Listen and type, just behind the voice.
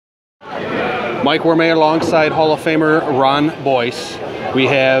Mike Wormay alongside Hall of Famer Ron Boyce. We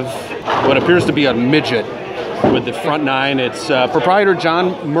have what appears to be a midget with the front nine. It's proprietor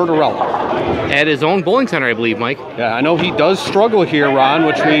John Martorella. At his own bowling center, I believe, Mike. Yeah, I know he does struggle here, Ron,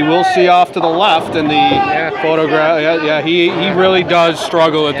 which we will see off to the left in the photograph. Yeah, he really does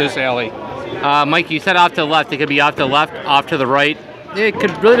struggle at this alley. Mike, you said off to the left. It could be off to the left, off to the right. It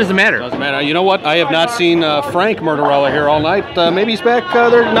really doesn't matter. Doesn't matter. You know what? I have not seen Frank Martorella here all night. Maybe he's back.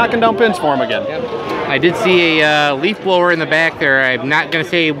 They're knocking down pins for him again. I did see a leaf blower in the back there. I'm not going to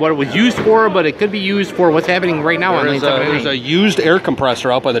say what it was used for, but it could be used for what's happening right now on lane 7. There's a used air compressor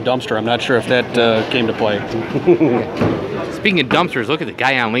out by the dumpster. I'm not sure if that came to play. Speaking of dumpsters, look at the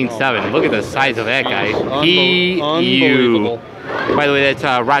guy on lane 7. Look at the size of that guy. Unbelievable. By the way, that's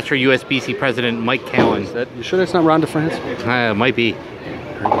Rochester USBC President Mike Callen. You sure that's not Ron DeFrance? Might be.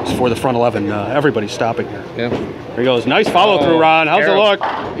 It's for the front 11. Everybody's stopping here. Yeah. There he goes. Nice follow through, Ron. How's it look?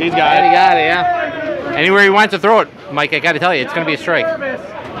 He's got it. He got it, yeah. Anywhere he wants to throw it, Mike, I got to tell you, it's going to be a strike.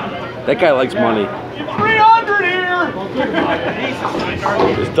 That guy likes money. 300 here!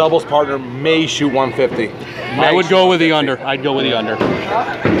 His doubles partner may shoot 150. I would go with the under. I'd go with the under.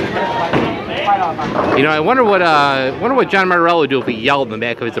 You know, I wonder what John Martorella would do if he yelled in the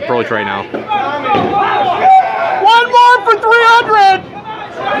back of his approach right now. One more for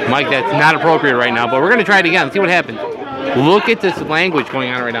 300! Mike, that's not appropriate right now, but we're going to try it again. See what happens. Look at this language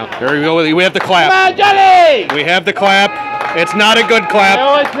going on right now. There we go. We have the clap. Come on, Johnny! We have the clap. It's not a good clap.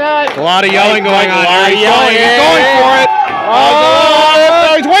 No, it's not. A lot of yelling going on here. He's yelling. going for it.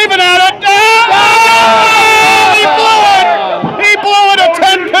 Oh, he's waving at it. Oh, he blew it. He blew it, a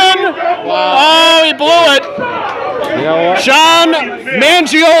 10-pin. Oh, he blew it. You know what? John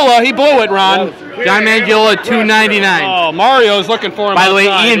Mangiola, he blew it, Ron. John Mangiola, $2.99. Oh, Mario's looking for him. By the way,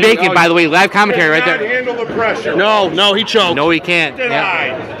 outside. Ian Bacon, by the way, live commentary right there. Handle the pressure. No, he choked. No, he can't.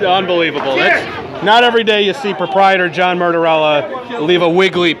 Yeah. Unbelievable. That's not every day you see proprietor John Martorella leave a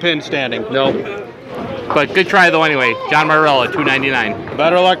wiggly pin standing. No. But good try, though, anyway. John Martorella, $2.99.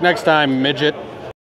 Better luck next time, midget.